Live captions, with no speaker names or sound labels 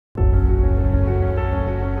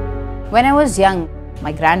When I was young,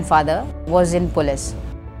 my grandfather was in police.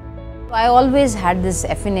 I always had this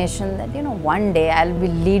affirmation that, one day I'll be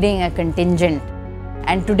leading a contingent.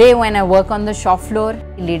 And today when I work on the shop floor,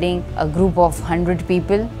 leading a group of 100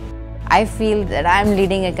 people, I feel that I'm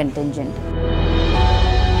leading a contingent.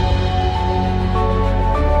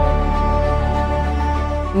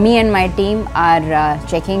 Me and my team are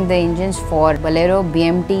checking the engines for Bolero,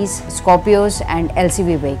 BMTs, Scorpios and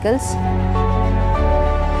LCV vehicles.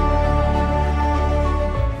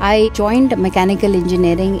 I joined mechanical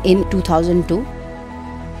engineering in 2002.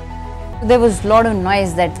 There was a lot of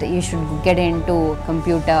noise that you should get into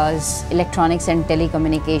computers, electronics and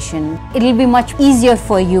telecommunication. It'll be much easier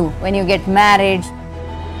for you when you get married.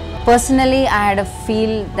 Personally, I had a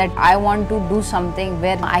feel that I want to do something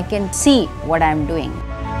where I can see what I'm doing.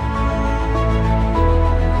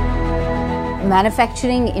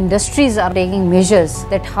 Manufacturing industries are taking measures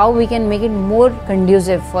that how we can make it more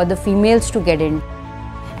conducive for the females to get in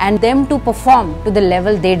and them to perform to the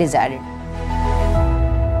level they desired.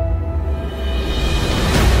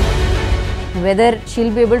 Whether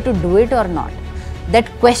she'll be able to do it or not, that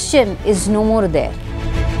question is no more there.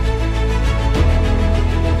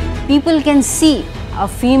 People can see a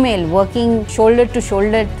female working shoulder to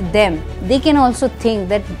shoulder to them. They can also think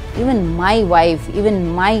that even my wife,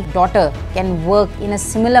 even my daughter can work in a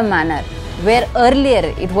similar manner where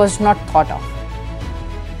earlier it was not thought of.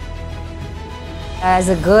 As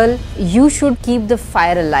a girl, you should keep the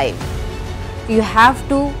fire alive. You have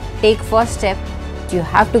to take first step. You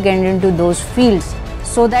have to get into those fields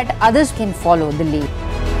so that others can follow the lead.